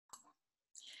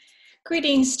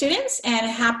Greetings, students, and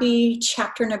happy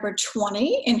chapter number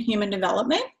 20 in human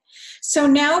development. So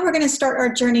now we're going to start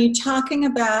our journey talking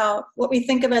about what we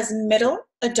think of as middle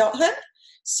adulthood,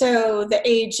 so the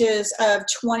ages of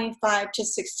 25 to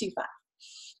 65.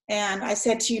 And I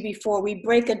said to you before, we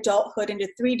break adulthood into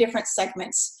three different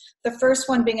segments. The first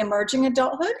one being emerging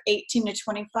adulthood, 18 to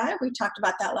 25. We talked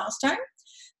about that last time.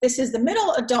 This is the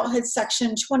middle adulthood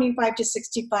section, 25 to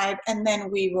 65, and then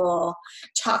we will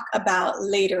talk about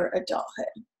later adulthood.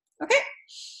 Okay,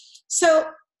 so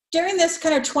during this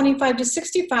kind of 25 to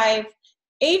 65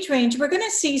 age range, we're going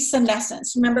to see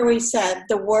senescence. Remember we said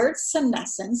the word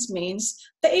senescence means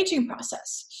the aging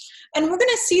process. And we're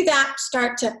going to see that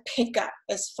start to pick up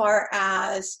as far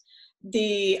as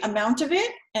the amount of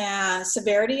it and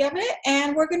severity of it.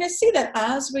 And we're going to see that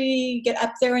as we get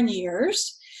up there in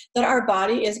years, that our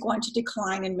body is going to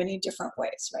decline in many different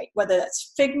ways, right? Whether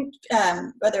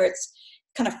it's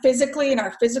kind of physically in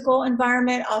our physical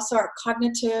environment, also our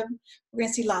cognitive. We're going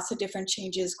to see lots of different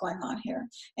changes going on here.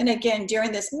 And again,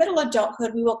 during this middle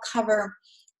adulthood, we will cover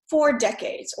 4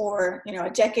 decades, or a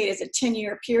decade is a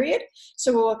 10-year period.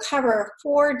 So we'll cover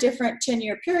 4 different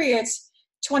 10-year periods: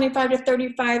 25 to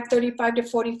 35, 35 to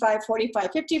 45, 45,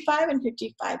 55, and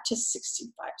 55 to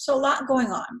 65. So a lot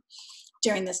going on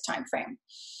during this time frame.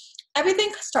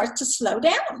 Everything starts to slow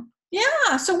down.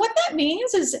 Yeah, so what that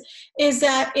means is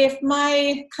that if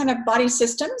my kind of body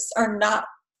systems are not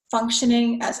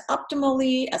functioning as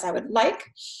optimally as I would like,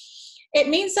 it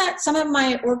means that some of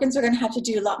my organs are going to have to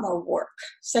do a lot more work,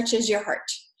 such as your heart.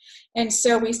 And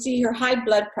so we see your high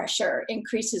blood pressure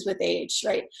increases with age,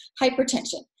 right?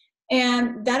 Hypertension.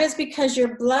 And that is because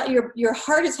your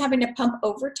heart is having to pump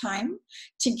over time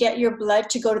to get your blood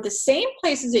to go to the same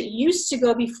places it used to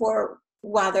go before,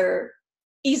 rather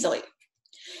easily.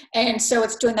 And so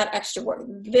it's doing that extra work.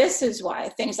 This is why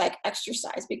things like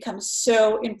exercise become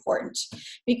so important,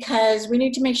 because we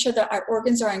need to make sure that our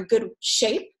organs are in good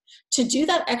shape to do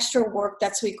that extra work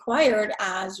that's required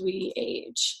as we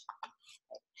age.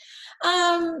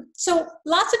 So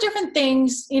lots of different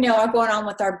things, are going on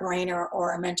with our brain or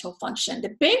our mental function.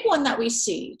 The big one that we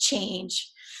see change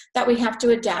that we have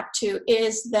to adapt to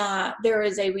is that there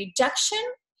is a reduction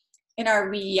in our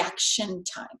reaction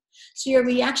time. So your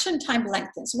reaction time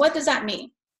lengthens. What does that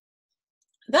mean?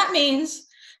 That means,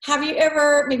 have you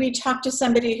ever maybe talked to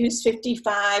somebody who's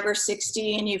 55 or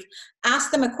 60 and you've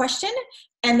asked them a question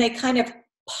and they kind of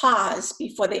pause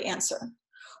before they answer?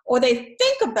 Or they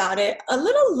think about it a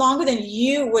little longer than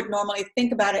you would normally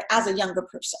think about it as a younger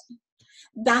person.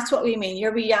 That's what we mean.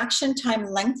 Your reaction time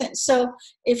lengthens. So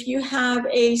if you have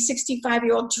a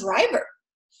 65-year-old driver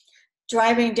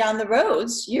driving down the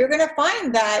roads, you're going to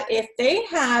find that if they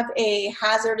have a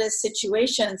hazardous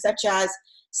situation, such as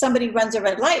somebody runs a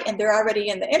red light and they're already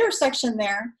in the intersection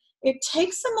there, it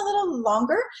takes them a little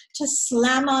longer to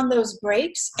slam on those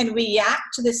brakes and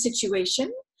react to the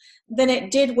situation than it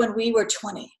did when we were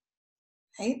 20,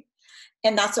 right?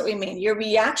 And that's what we mean. Your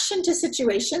reaction to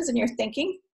situations and your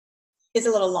thinking is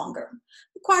a little longer.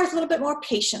 It requires a little bit more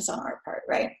patience on our part,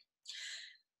 right?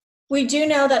 We do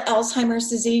know that Alzheimer's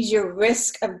disease, your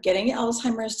risk of getting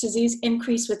Alzheimer's disease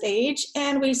increase with age,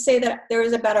 and we say that there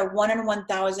is about a 1 in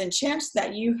 1,000 chance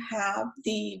that you have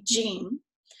the gene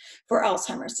for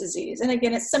Alzheimer's disease. And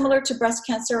again, it's similar to breast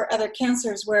cancer or other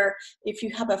cancers, where if you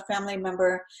have a family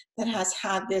member that has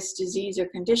had this disease or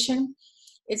condition,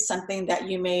 it's something that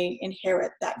you may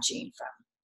inherit that gene from.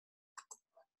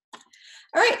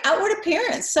 All right, outward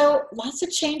appearance. So lots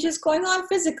of changes going on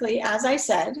physically, as I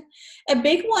said. A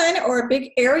big one, or a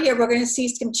big area we're going to see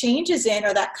some changes in,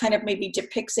 or that kind of maybe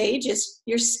depicts age, is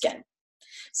your skin.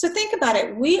 So think about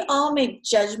it. We all make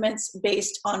judgments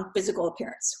based on physical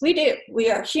appearance. We do.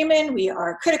 We are human. We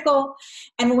are critical.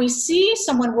 And when we see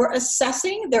someone, we're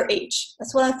assessing their age.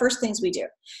 That's one of the first things we do.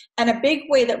 And a big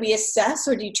way that we assess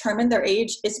or determine their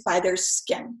age is by their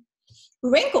skin.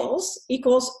 Wrinkles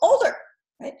equals older.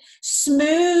 Right?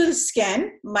 Smooth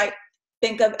skin might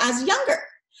think of as younger.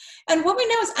 And what we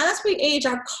know is as we age,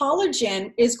 our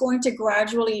collagen is going to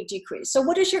gradually decrease. So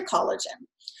what is your collagen?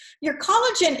 Your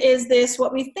collagen is this,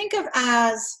 what we think of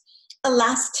as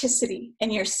elasticity in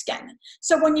your skin.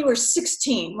 So when you were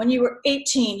 16, when you were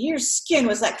 18, your skin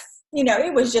was like,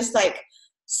 it was just like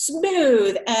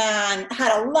smooth and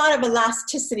had a lot of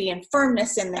elasticity and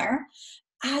firmness in there.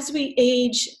 As we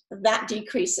age, that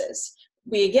decreases.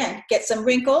 We, again, get some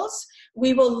wrinkles.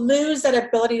 We will lose that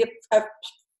ability of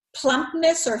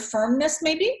plumpness or firmness,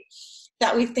 maybe,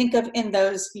 that we think of in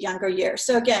those younger years.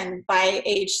 So again, by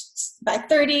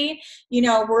 30,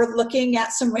 we're looking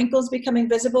at some wrinkles becoming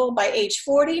visible. By age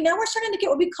 40, now we're starting to get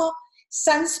what we call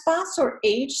sunspots or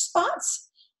age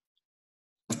spots.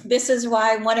 This is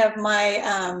why one of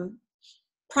my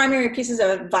primary pieces of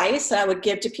advice that I would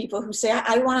give to people who say,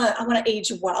 I want to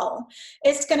age well.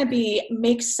 It's going to be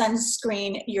make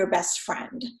sunscreen your best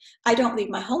friend. I don't leave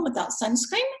my home without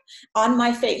sunscreen on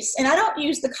my face. And I don't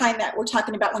use the kind that we're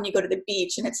talking about when you go to the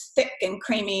beach and it's thick and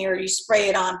creamy or you spray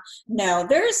it on. No,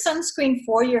 there is sunscreen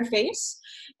for your face.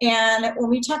 And when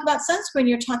we talk about sunscreen,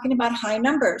 you're talking about high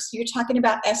numbers. You're talking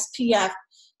about SPF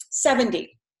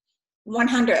 70.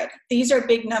 100. These are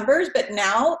big numbers, but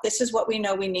now this is what we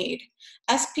know we need.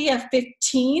 SPF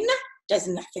 15 does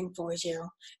nothing for you.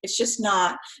 It's just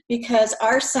not, because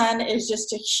our sun is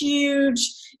just a huge,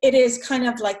 it is kind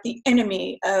of like the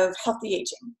enemy of healthy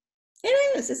aging.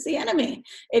 It is, it's the enemy.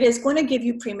 It is going to give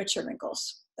you premature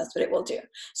wrinkles. That's what it will do.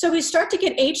 So we start to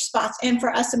get age spots, and for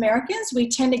us Americans, we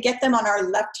tend to get them on our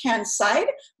left-hand side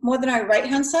more than our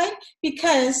right-hand side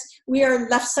because we are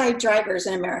left side drivers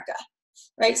in America.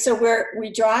 Right, so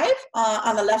we drive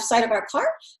on the left side of our car.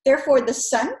 Therefore, the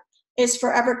sun is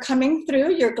forever coming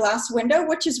through your glass window,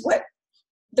 which is what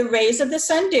the rays of the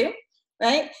sun do.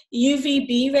 Right,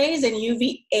 UVB rays and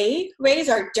UVA rays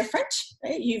are different.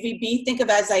 Right, UVB think of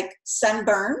as like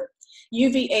sunburn.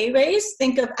 UVA rays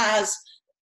think of as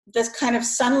this kind of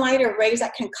sunlight or rays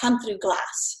that can come through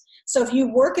glass. So if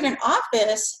you work in an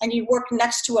office and you work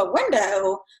next to a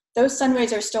window, those sun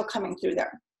rays are still coming through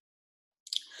there.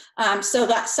 So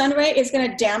that sun ray is going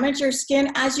to damage your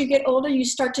skin. As you get older, you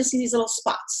start to see these little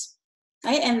spots,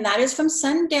 right? And that is from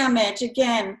sun damage.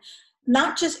 Again,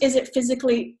 not just is it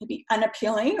physically maybe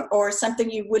unappealing or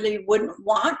something you really wouldn't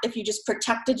want if you just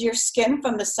protected your skin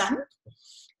from the sun,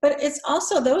 but it's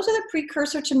also, those are the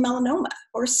precursor to melanoma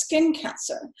or skin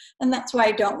cancer. And that's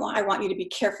why I want you to be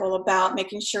careful about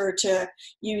making sure to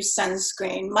use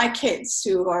sunscreen. My kids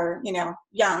who are,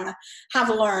 young have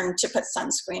learned to put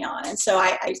sunscreen on. And so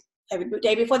I every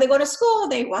day before they go to school,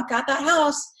 they walk out that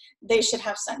house, they should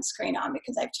have sunscreen on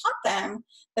because I've taught them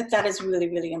that that is really,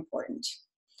 really important.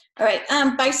 All right,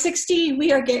 by 60,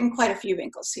 we are getting quite a few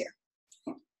wrinkles here.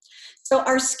 So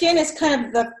our skin is kind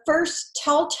of the first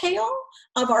telltale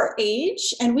of our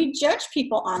age, and we judge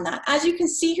people on that. As you can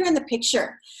see here in the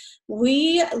picture,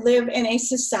 we live in a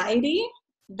society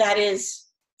that is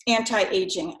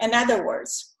anti-aging. In other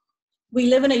words, we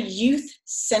live in a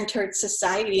youth-centered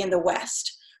society in the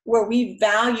West where we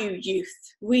value youth.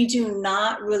 We do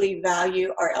not really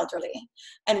value our elderly,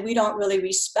 and we don't really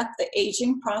respect the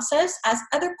aging process as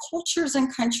other cultures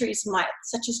and countries might,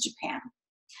 such as Japan.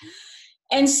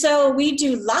 And so we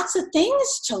do lots of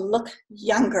things to look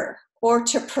younger or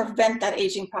to prevent that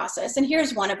aging process. And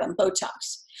here's one of them,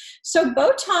 Botox. So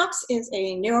Botox is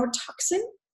a neurotoxin.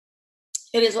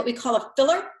 It is what we call a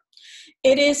filler.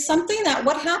 It is something that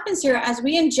what happens here as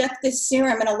we inject this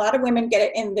serum, and a lot of women get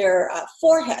it in their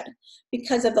forehead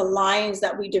because of the lines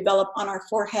that we develop on our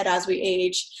forehead as we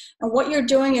age. And what you're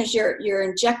doing is you're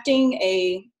injecting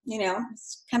a,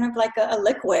 it's kind of like a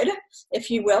liquid,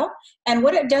 if you will. And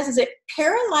what it does is it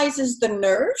paralyzes the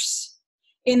nerves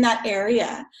in that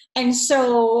area. And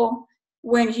so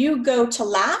when you go to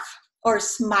laugh or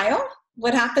smile,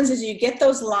 what happens is you get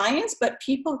those lines, but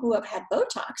people who have had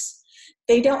Botox,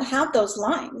 they don't have those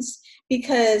lines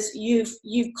because you've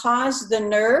caused the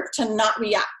nerve to not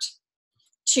react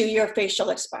to your facial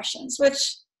expressions,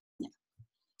 which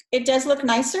it does look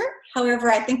nicer. However,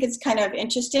 I think it's kind of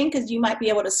interesting because you might be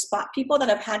able to spot people that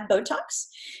have had Botox,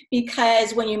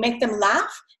 because when you make them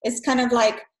laugh, it's kind of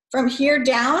like from here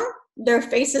down, their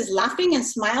face is laughing and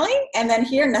smiling, and then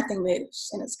here nothing moves,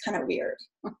 and it's kind of weird,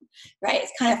 right?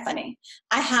 It's kind of funny.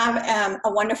 I have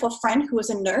a wonderful friend who is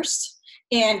a nurse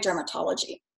in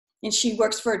dermatology, and she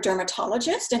works for a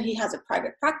dermatologist, and he has a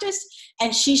private practice,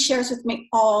 and she shares with me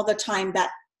all the time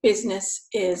that business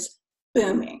is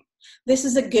booming. This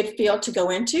is a good field to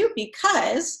go into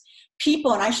because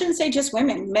people, and I shouldn't say just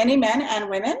women, many men and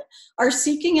women are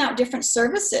seeking out different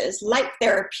services, light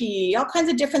therapy, all kinds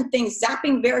of different things,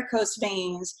 zapping varicose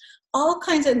veins, all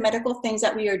kinds of medical things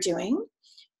that we are doing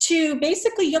to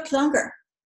basically look younger,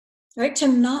 right? To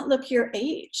not look your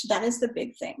age. That is the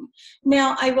big thing.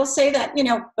 Now, I will say that,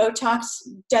 Botox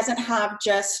doesn't have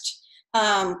just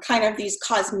kind of these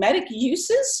cosmetic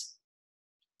uses.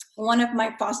 One of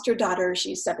my foster daughters,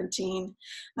 she's 17,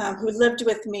 who lived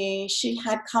with me, she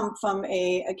had come from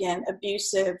again,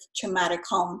 abusive, traumatic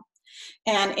home.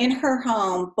 And in her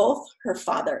home, both her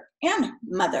father and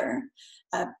mother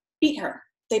beat her.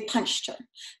 They punched her.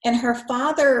 And her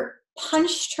father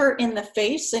punched her in the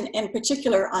face, and in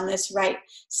particular on this right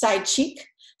side cheek,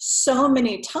 so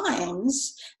many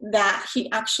times that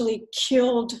he actually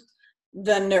killed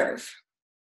the nerve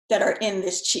that are in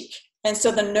this cheek. And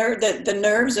so the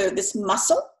nerves or this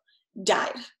muscle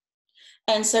died.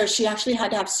 And so she actually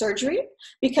had to have surgery,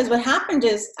 because what happened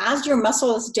is, as your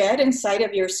muscle is dead inside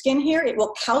of your skin here, it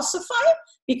will calcify,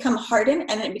 become hardened,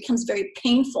 and it becomes very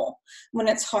painful when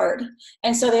it's hard.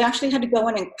 And so they actually had to go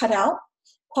in and cut out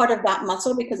part of that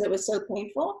muscle because it was so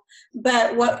painful.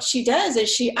 But what she does is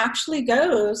she actually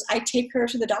goes, I take her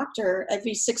to the doctor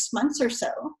every 6 months or so,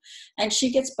 and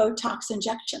she gets Botox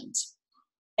injections.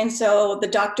 And so the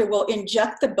doctor will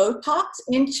inject the Botox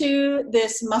into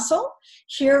this muscle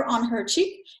here on her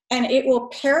cheek, and it will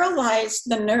paralyze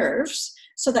the nerves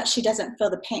so that she doesn't feel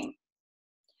the pain.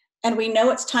 And we know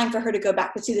it's time for her to go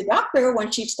back to see the doctor when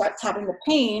she starts having the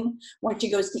pain, when she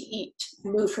goes to eat,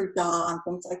 move her jaw, and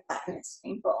things like that, and it's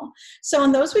painful. So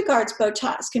in those regards,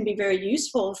 Botox can be very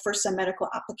useful for some medical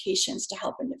applications to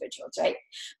help individuals, right?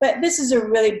 But this is a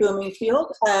really booming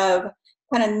field of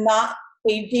kind of not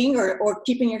aging or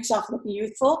keeping yourself looking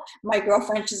youthful. My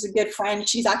girlfriend, she's a good friend,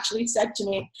 she's actually said to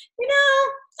me,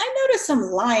 I noticed some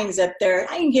lines up there.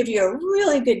 I can give you a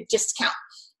really good discount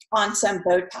on some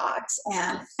Botox.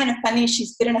 And it's kind of funny,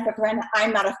 she's good enough a friend,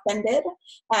 I'm not offended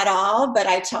at all, but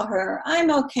I tell her,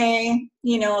 I'm okay.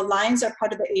 Lines are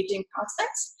part of the aging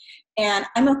process, and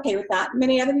I'm okay with that.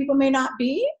 Many other people may not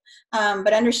be,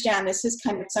 but understand this is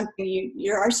kind of something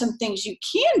there are some things you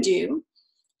can do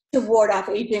to ward off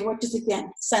aging, which is,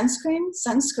 again,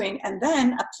 sunscreen, and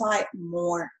then apply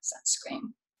more sunscreen.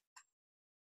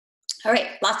 All right,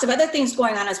 lots of other things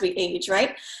going on as we age,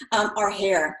 right? Our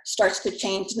hair starts to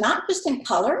change, not just in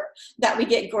color that we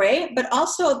get gray, but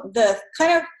also the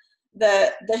kind of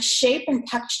the shape and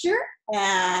texture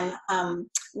and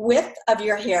width of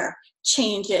your hair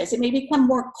changes. It may become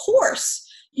more coarse.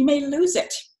 You may lose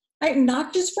it, right?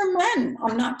 Not just for men.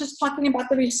 I'm not just talking about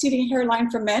the receding hairline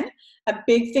for men. A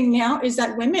big thing now is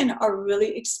that women are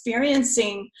really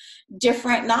experiencing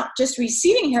different, not just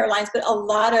receding hairlines, but a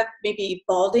lot of maybe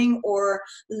balding or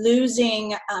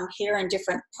losing hair in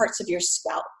different parts of your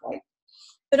scalp, right?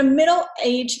 But a middle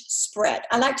age spread,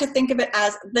 I like to think of it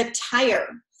as the tire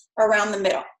around the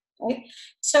middle, right?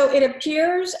 So it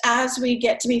appears as we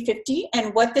get to be 50,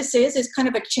 and what this is kind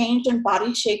of a change in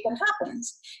body shape that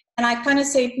happens. And I kind of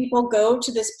say people go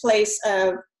to this place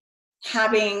of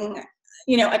having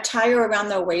a tire around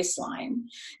their waistline.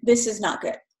 This is not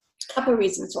good. A couple of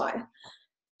reasons why.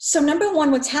 So number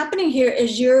one, what's happening here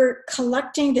is you're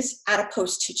collecting this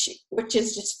adipose tissue, which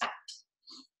is just fat.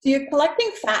 So you're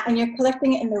collecting fat, and you're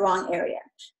collecting it in the wrong area.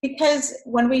 Because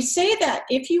when we say that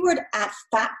if you were to add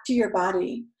fat to your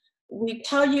body, we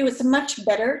tell you it's much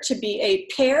better to be a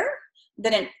pear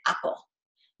than an apple.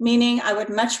 Meaning I would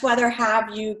much rather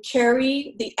have you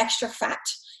carry the extra fat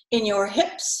in your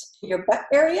hips, your butt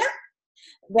area,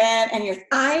 and your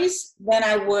thighs than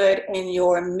I would in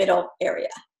your middle area.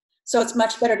 So it's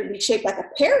much better to be shaped like a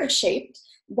pear is shaped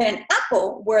than an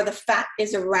apple where the fat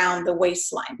is around the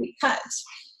waistline, because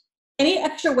any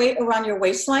extra weight around your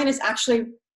waistline is actually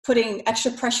putting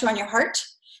extra pressure on your heart,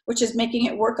 which is making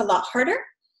it work a lot harder,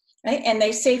 right? And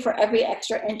they say for every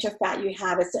extra inch of fat you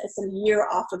have, it's a year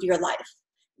off of your life.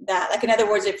 That, like, in other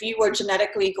words, if you were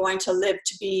genetically going to live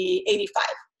to be 85,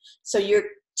 so you're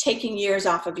taking years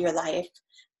off of your life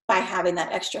by having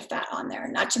that extra fat on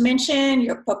there. Not to mention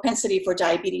your propensity for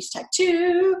diabetes type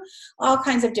 2, all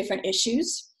kinds of different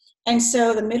issues. And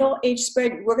so the middle age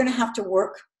spread, we're going to have to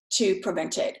work to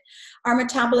prevent it. Our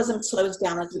metabolism slows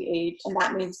down as we age, and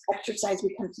that means exercise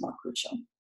becomes more crucial.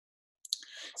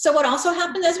 So what also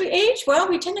happens as we age? Well,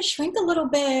 we tend to shrink a little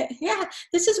bit. Yeah,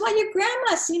 this is why your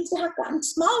grandma seems to have gotten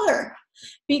smaller,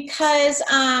 because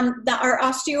our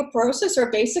osteoporosis, or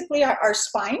basically our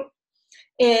spine,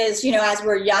 is, as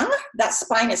we're young, that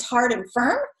spine is hard and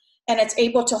firm, and it's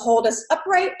able to hold us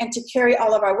upright and to carry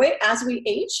all of our weight. As we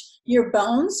age, your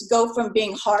bones go from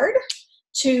being hard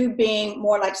to being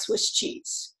more like Swiss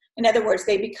cheese. In other words,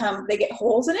 they get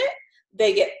holes in it,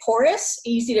 they get porous,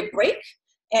 easy to break,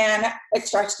 and it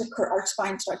starts to curve. Our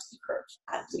spine starts to curve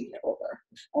as we get older,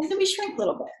 and then we shrink a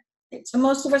little bit. So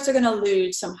most of us are going to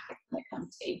lose some height when it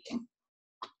comes to aging.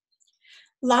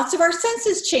 Lots of our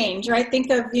senses change, right?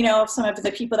 Think of, some of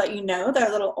the people that that are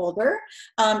a little older.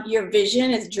 Your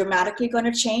vision is dramatically going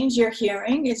to change. Your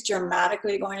hearing is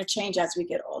dramatically going to change as we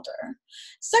get older.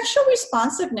 Sexual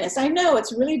responsiveness. I know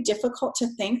it's really difficult to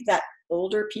think that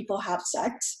older people have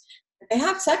sex. They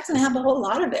have sex and they have a whole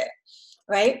lot of it,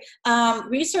 right?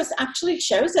 Research actually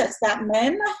shows us that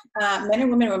men and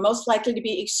women are most likely to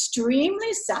be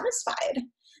extremely satisfied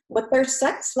with their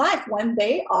sex life when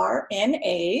they are in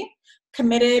a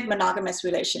committed monogamous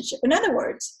relationship. In other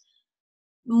words,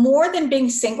 more than being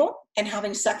single and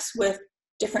having sex with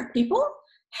different people,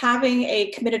 having a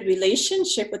committed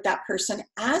relationship with that person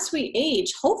as we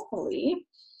age, hopefully,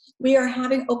 We are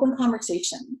having open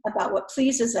conversation about what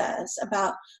pleases us,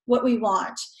 about what we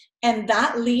want. And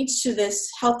that leads to this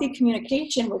healthy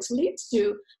communication, which leads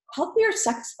to healthier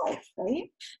sex life, right?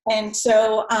 And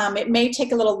so it may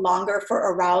take a little longer for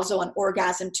arousal and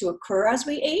orgasm to occur as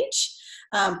we age,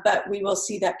 but we will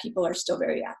see that people are still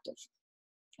very active,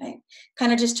 right?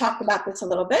 Kind of just talked about this a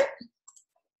little bit.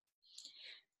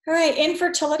 All right,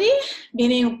 infertility,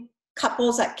 meaning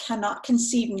couples that cannot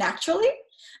conceive naturally.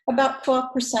 About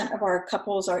 12% of our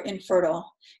couples are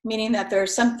infertile, meaning that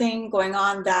there's something going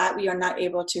on that we are not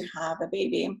able to have a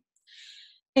baby.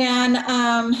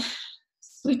 And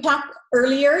we talked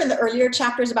earlier in the earlier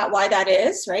chapters about why that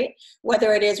is, right?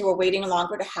 Whether it is we're waiting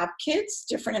longer to have kids,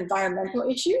 different environmental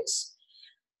issues.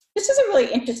 This is a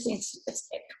really interesting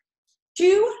statistic.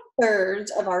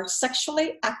 2/3 of our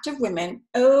sexually active women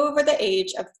over the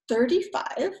age of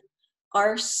 35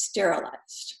 are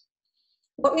sterilized.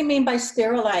 What we mean by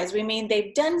sterilized, we mean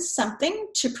they've done something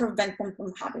to prevent them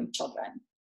from having children.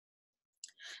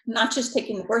 Not just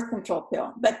taking the birth control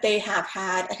pill, but they have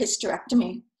had a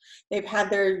hysterectomy. They've had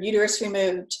their uterus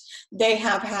removed. They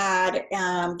have had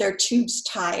their tubes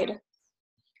tied,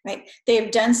 right?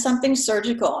 They've done something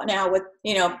surgical. Now, with,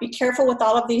 be careful with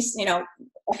all of these, a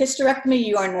hysterectomy,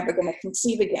 you are never going to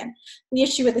conceive again. The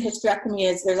issue with the hysterectomy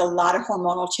is there's a lot of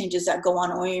hormonal changes that go on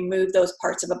when we remove those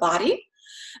parts of the body.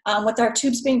 With our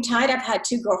tubes being tied, I've had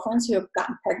 2 girlfriends who have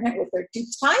gotten pregnant with their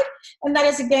tubes tied. And that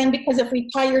is, again, because if we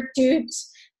tie your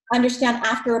tubes, understand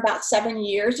after about 7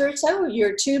 years or so,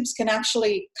 your tubes can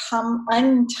actually come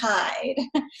untied,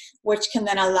 which can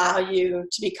then allow you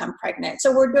to become pregnant.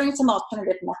 So we're doing some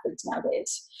alternative methods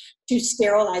nowadays to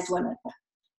sterilize women.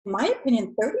 In my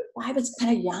opinion, 35 is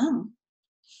kind of young.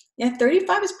 Yeah,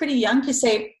 35 is pretty young to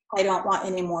say, I don't want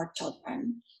any more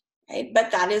children, right?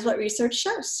 But that is what research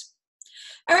shows.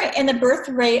 All right, and the birth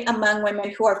rate among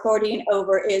women who are 40 and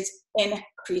over is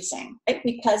increasing, right?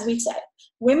 Because we said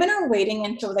women are waiting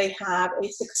until they have a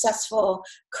successful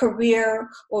career,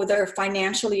 or they're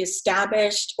financially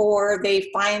established, or they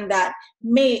find that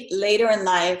mate later in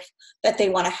life that they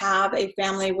want to have a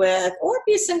family with, or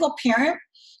be a single parent,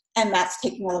 and that's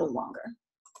taking a little longer.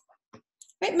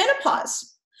 Right, menopause.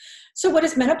 So what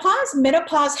is menopause?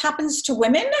 Menopause happens to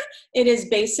women. It is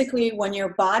basically when your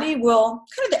body will,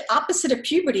 kind of the opposite of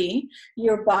puberty,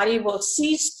 your body will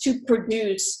cease to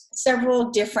produce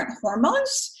several different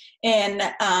hormones. In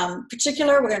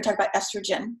particular, we're going to talk about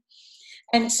estrogen.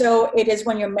 And so it is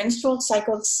when your menstrual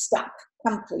cycles stop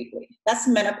completely. That's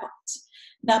menopause.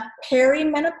 Now,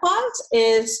 perimenopause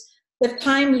is the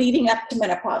time leading up to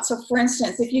menopause. So for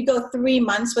instance, if you go 3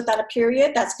 months without a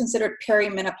period, that's considered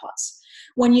perimenopause.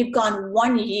 When you've gone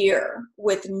 1 year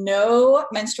with no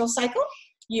menstrual cycle,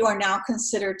 you are now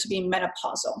considered to be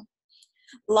menopausal.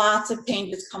 Lots of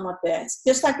changes come with this.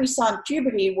 Just like we saw in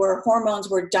puberty, where hormones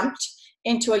were dumped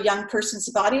into a young person's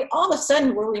body, all of a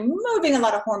sudden we're removing a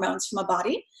lot of hormones from a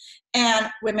body, and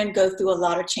women go through a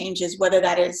lot of changes, whether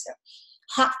that is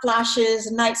hot flashes,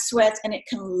 night sweats, and it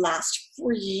can last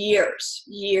for years,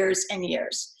 years and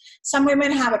years. Some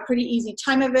women have a pretty easy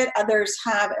time of it. Others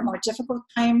have a more difficult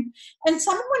time. And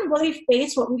some women really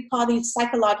face what we call these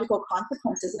psychological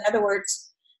consequences. In other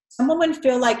words, some women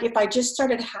feel like if I just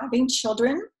started having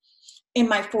children in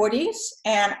my 40s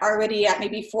and already at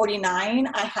maybe 49,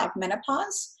 I have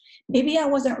menopause, maybe I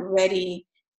wasn't ready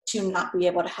to not be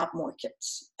able to have more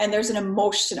kids. And there's an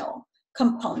emotional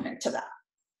component to that,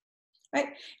 right?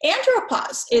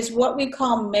 Andropause is what we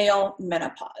call male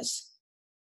menopause.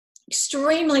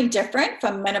 Extremely different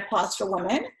from menopause for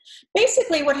women.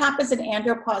 Basically, what happens in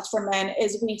andropause for men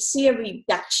is we see a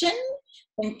reduction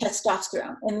in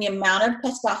testosterone, in the amount of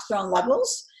testosterone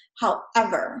levels.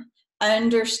 However,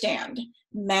 understand,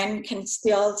 men can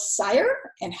still sire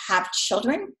and have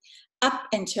children up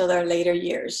until their later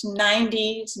years.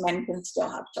 90s, men can still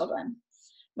have children.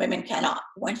 Women cannot.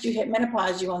 Once you hit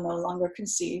menopause, you will no longer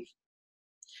conceive.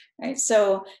 Right?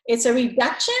 So it's a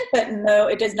reduction, but no,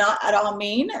 it does not at all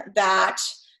mean that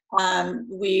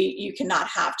you cannot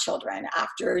have children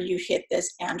after you hit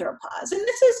this andropause. And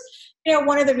this is,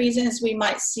 one of the reasons we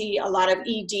might see a lot of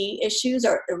ED issues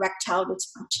or erectile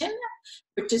dysfunction,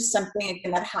 which is something,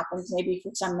 again, that happens maybe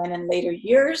for some men in later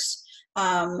years.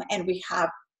 And we have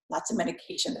lots of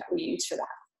medication that we use for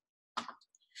that.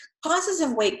 Causes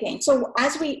of weight gain. So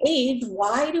as we age,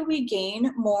 why do we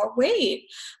gain more weight?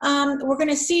 We're going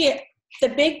to see it. The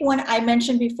big one I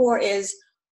mentioned before is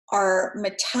our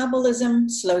metabolism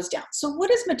slows down. So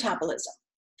what is metabolism?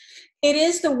 It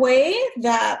is the way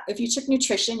that, if you took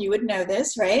nutrition, you would know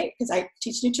this, right? Because I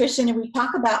teach nutrition, and we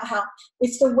talk about how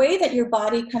it's the way that your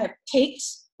body kind of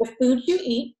takes the food you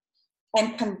eat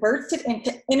and converts it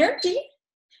into energy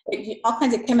All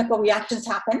kinds of chemical reactions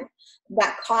happen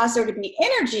that cause there to be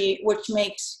energy, which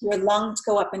makes your lungs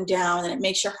go up and down, and it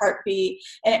makes your heart beat,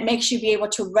 and it makes you be able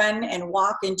to run and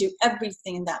walk and do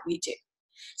everything that we do.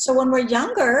 So when we're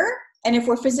younger, and if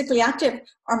we're physically active,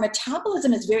 our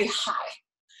metabolism is very high,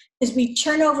 because we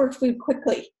turn over food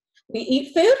quickly. We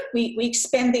eat food, we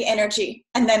expend the energy,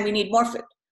 and then we need more food,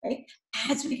 right?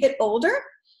 As we get older,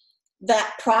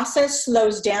 that process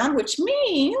slows down, which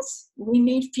means we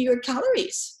need fewer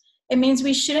calories. It means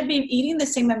we shouldn't be eating the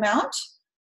same amount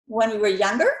when we were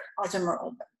younger as when we're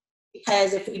older.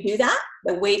 Because if we do that,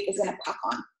 the weight is going to pack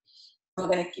on. We're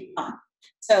going to keep on.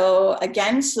 So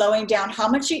again, slowing down how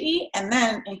much you eat, and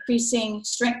then increasing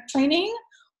strength training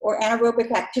or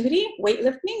anaerobic activity,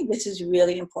 weightlifting. This is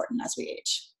really important as we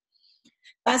age.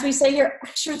 As we say here,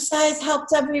 exercise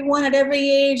helps everyone at every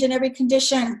age and every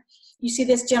condition. You see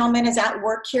this gentleman is at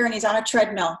work here, and he's on a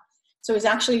treadmill. So he's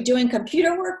actually doing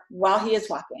computer work while he is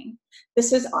walking.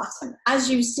 This is awesome.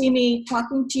 As you see me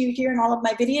talking to you here in all of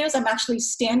my videos, I'm actually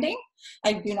standing.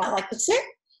 I do not like to sit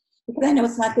because I know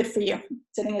it's not good for you.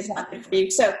 Sitting is not good for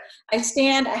you. So I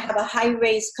stand, I have a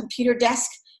high-raised computer desk.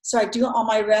 So I do all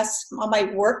my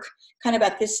work kind of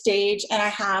at this stage, and I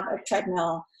have a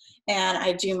treadmill, and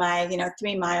I do my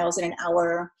 3 miles in an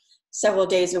hour, several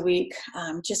days a week,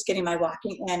 just getting my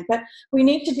walking in. But we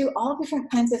need to do all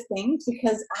different kinds of things,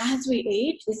 because as we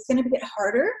age, it's going to get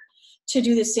harder to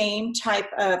do the same type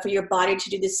for your body to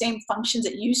do the same functions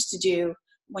it used to do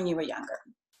when you were younger.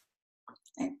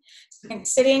 Okay. And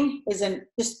sitting isn't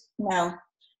just,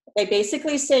 they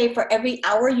basically say for every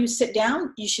hour you sit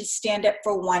down, you should stand up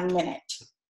for 1 minute.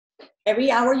 Every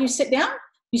hour you sit down,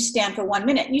 you stand for 1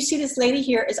 minute. You see this lady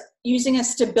here is using a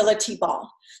stability ball.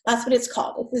 That's what it's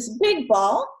called. It's this big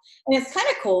ball, and it's kind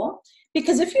of cool,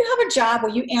 because if you have a job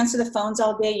where you answer the phones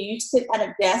all day, you sit at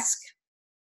a desk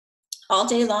all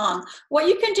day long, what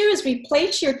you can do is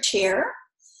replace your chair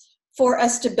for a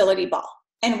stability ball.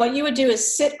 And what you would do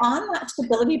is sit on that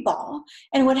stability ball.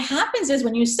 And what happens is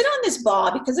when you sit on this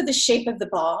ball, because of the shape of the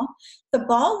ball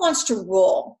wants to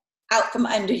roll out from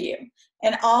under you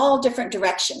in all different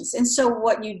directions. And so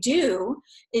what you do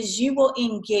is you will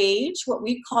engage what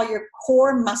we call your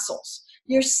core muscles,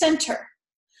 your center.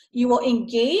 You will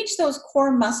engage those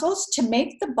core muscles to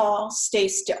make the ball stay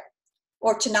still,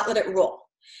 or to not let it roll.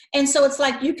 And so it's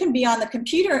like you can be on the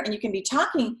computer and you can be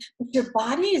talking, but your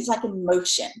body is like in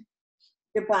motion.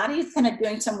 Your body is kind of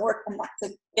doing some work, and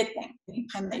that's a good thing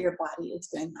anytime that your body is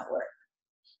doing that work.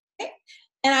 Okay?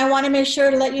 And I want to make sure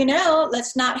to let you know,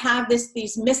 let's not have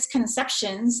these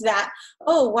misconceptions that,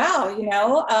 oh, wow,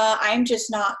 I'm just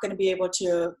not going to be able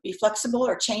to be flexible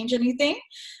or change anything.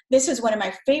 This is one of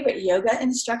my favorite yoga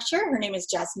instructor. Her name is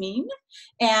Jasmine.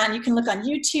 And you can look on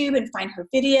YouTube and find her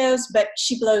videos, but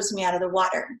she blows me out of the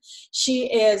water. She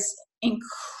is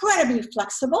incredibly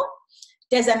flexible,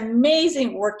 does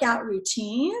amazing workout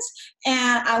routines.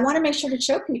 And I want to make sure to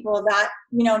show people that,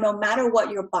 no matter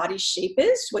what your body shape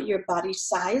is, what your body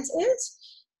size is,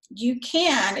 you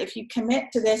can, if you commit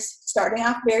to this, starting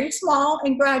off very small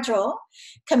and gradual,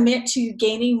 commit to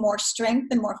gaining more strength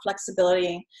and more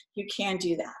flexibility, you can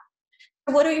do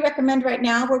that. What do we recommend right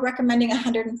now? We're recommending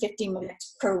 150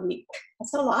 minutes per week.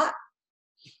 That's a lot,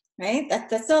 right?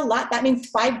 That's a lot. That means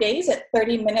 5 days at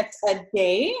 30 minutes a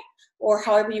day, or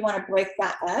however you want to break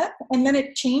that up. And then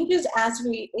it changes as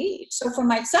we age. So for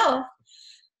myself,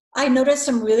 I noticed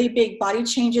some really big body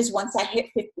changes once I hit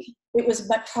 50. It was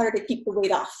much harder to keep the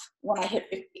weight off when I hit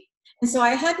 50. And so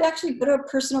I had to actually go to a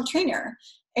personal trainer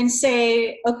and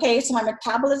say, okay, so my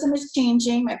metabolism is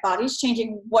changing, my body's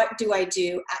changing, what do I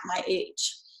do at my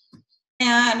age?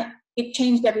 And it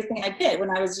changed everything I did. When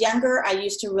I was younger, I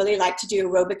used to really like to do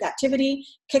aerobic activity.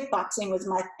 Kickboxing was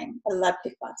my thing. I love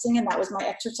kickboxing, and that was my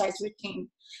exercise routine.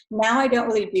 Now I don't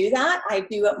really do that. I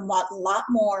do a lot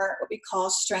more what we call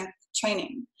strength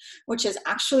training, which is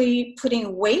actually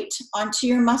putting weight onto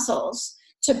your muscles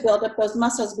to build up those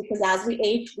muscles, because as we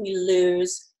age, we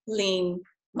lose lean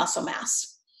muscle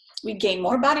mass. We gain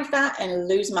more body fat and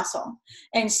lose muscle.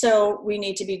 And so we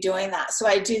need to be doing that. So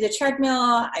I do the treadmill,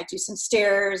 I do some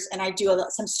stairs, and I do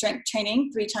some strength training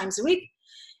 3 times a week.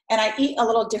 And I eat a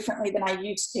little differently than I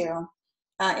used to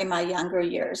in my younger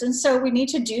years. And so we need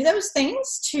to do those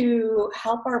things to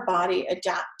help our body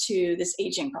adapt to this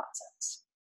aging process.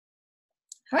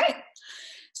 All right.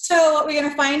 So what we're going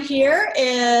to find here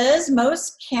is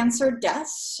most cancer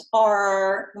deaths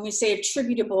are, when we say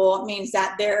attributable, it means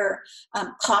that they're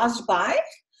caused by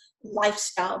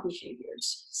lifestyle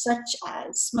behaviors, such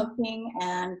as smoking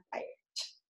and diet.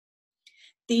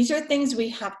 These are things we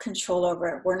have control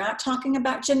over. We're not talking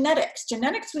about genetics.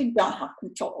 Genetics we don't have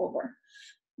control over.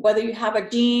 Whether you have a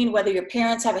gene, whether your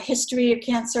parents have a history of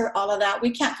cancer, all of that, we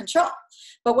can't control.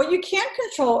 But what you can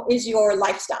control is your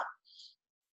lifestyle.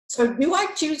 So do I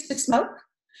choose to smoke?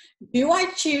 Do I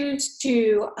choose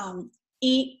to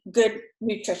eat good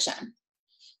nutrition?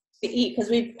 To eat, because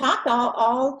we've talked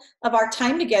all of our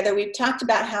time together, we've talked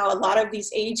about how a lot of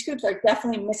these age groups are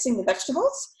definitely missing the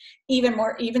vegetables,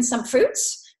 even some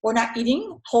fruits. We're not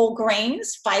eating whole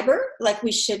grains, fiber, like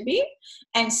we should be.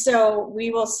 And so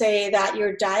we will say that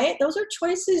your diet, those are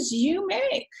choices you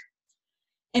make.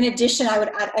 In addition, I would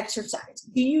add exercise.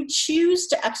 Do you choose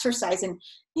to exercise? And,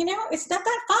 it's not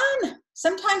that fun.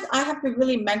 Sometimes I have to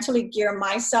really mentally gear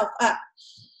myself up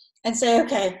and say,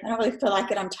 okay, I don't really feel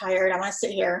like it. I'm tired. I want to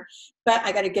sit here. But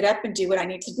I got to get up and do what I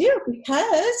need to do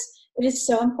because it is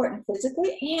so important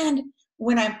physically. And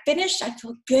when I'm finished, I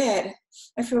feel good.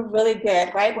 I feel really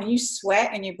good, right? When you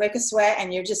sweat and you break a sweat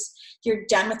and you're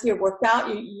done with your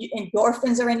workout,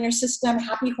 endorphins are in your system,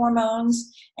 happy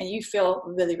hormones, and you feel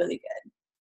really, really good.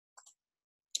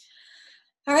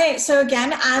 All right, so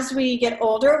again, as we get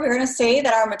older, we're going to say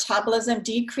that our metabolism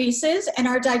decreases and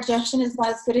our digestion is not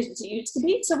as good as it used to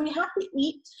be. So we have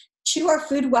to chew our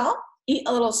food well, eat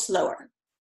a little slower.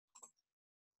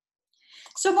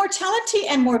 So mortality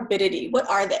and morbidity, what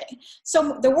are they?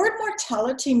 So the word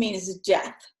mortality means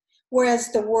death,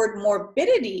 whereas the word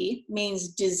morbidity means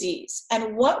disease.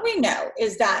 And what we know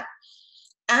is that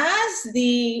as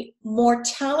the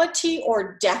mortality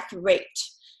or death rate,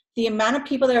 the amount of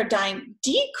people that are dying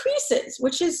decreases,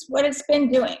 which is what it's been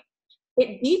doing,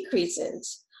 it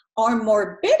decreases, our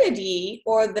morbidity,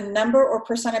 or the number or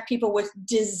percent of people with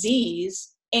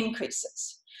disease,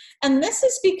 increases. And this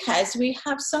is because we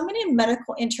have so many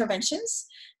medical interventions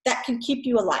that can keep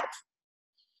you alive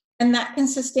and that can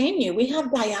sustain you. We have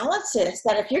dialysis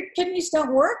that if your kidneys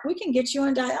don't work, we can get you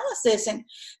on dialysis and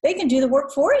they can do the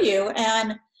work for you.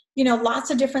 And lots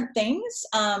of different things.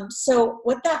 So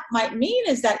what that might mean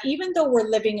is that even though we're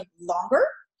living longer,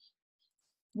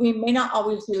 we may not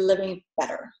always be living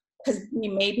better because we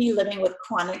may be living with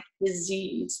chronic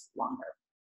disease longer.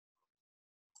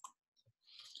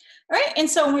 All right, and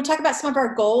so when we talk about some of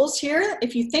our goals here,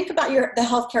 if you think about the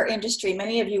healthcare industry,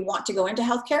 many of you want to go into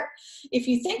healthcare. If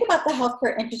you think about the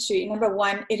healthcare industry, number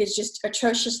one, it is just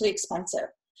atrociously expensive.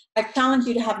 I challenge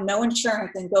you to have no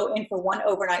insurance and go in for one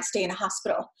overnight stay in a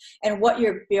hospital. And what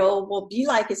your bill will be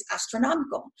like is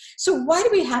astronomical. So why do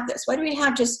we have this? Why do we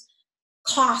have just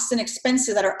costs and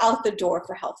expenses that are out the door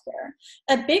for healthcare?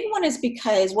 A big one is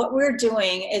because what we're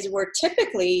doing is we're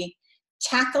typically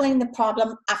tackling the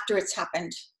problem after it's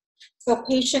happened. So a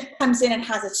patient comes in and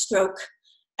has a stroke,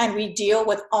 and we deal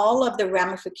with all of the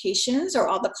ramifications or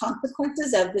all the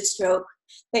consequences of the stroke.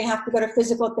 They have to go to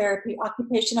physical therapy,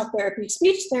 occupational therapy,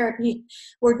 speech therapy.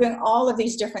 We're doing all of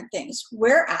these different things.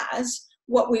 Whereas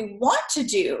what we want to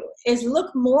do is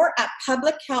look more at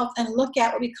public health and look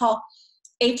at what we call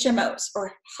HMOs,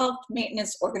 or health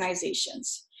maintenance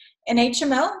organizations. An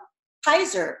HMO,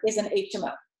 Kaiser is an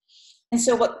HMO. And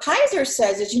so what Kaiser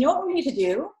says is, you know what we need to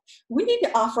do? We need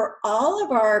to offer all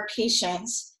of our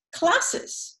patients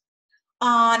classes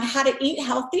on how to eat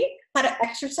healthy, how to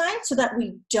exercise so that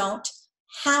we don't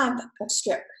have a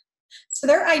stroke. So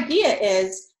their idea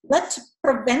is, let's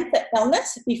prevent the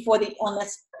illness before the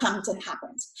illness comes and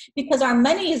happens, because our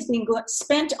money is being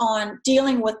spent on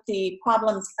dealing with the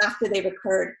problems after they've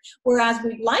occurred. Whereas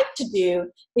we'd like to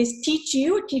do is teach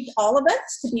all of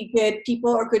us to be good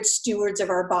people or good stewards of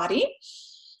our body,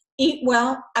 eat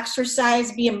well,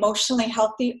 exercise, be emotionally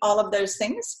healthy, all of those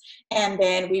things. And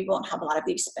then we won't have a lot of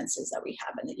the expenses that we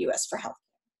have in the US for health.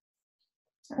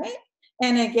 All right.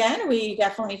 And again, we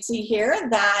definitely see here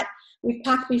that we've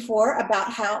talked before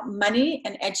about how money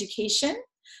and education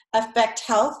affect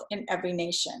health in every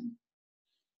nation.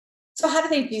 So how do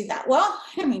they do that? Well,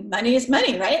 money is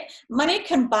money, right? Money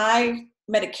can buy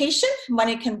medication,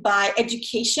 money can buy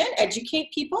education,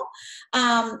 educate people.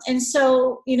 And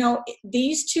so,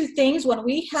 these two things, when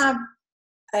we have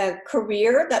a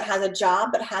career that has a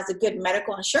job that has a good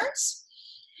medical insurance,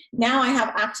 now I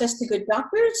have access to good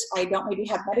doctors. I don't maybe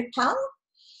have Medi-Cal.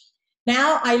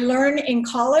 Now I learn in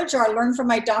college, or I learn from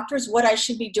my doctors what I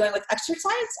should be doing with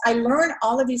exercise. I learn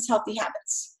all of these healthy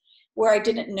habits where I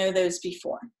didn't know those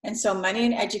before. And so money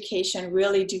and education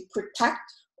really do protect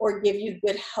or give you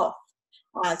good health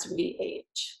as we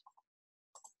age.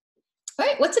 All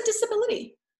right, what's a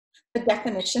disability? The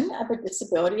definition of a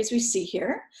disability, as we see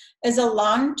here, is a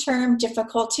long-term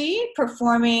difficulty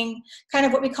performing kind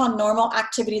of what we call normal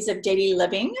activities of daily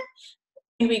living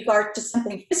in regard to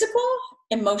something physical,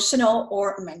 emotional,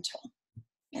 or mental.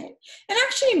 Okay? And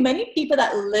actually, many people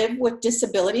that live with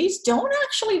disabilities don't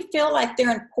actually feel like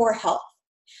they're in poor health.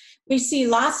 We see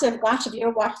lots of, gosh, if you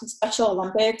ever watch the Special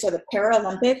Olympics or the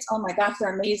Paralympics, oh my gosh,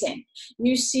 they're amazing.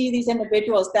 You see these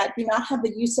individuals that do not have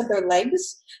the use of their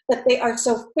legs, but they are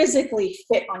so physically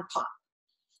fit on top.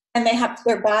 And they have,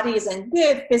 their body is in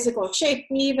good physical shape,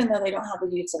 even though they don't have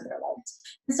the use of their legs.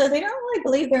 And so they don't really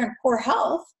believe they're in poor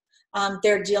health.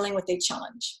 They're dealing with a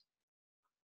challenge.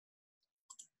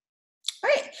 All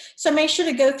right, so make sure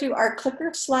to go through our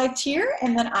clicker slides here,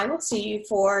 and then I will see you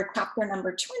for chapter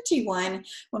number 21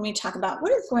 when we talk about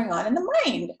what is going on in the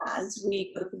mind as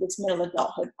we go through this middle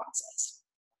adulthood process.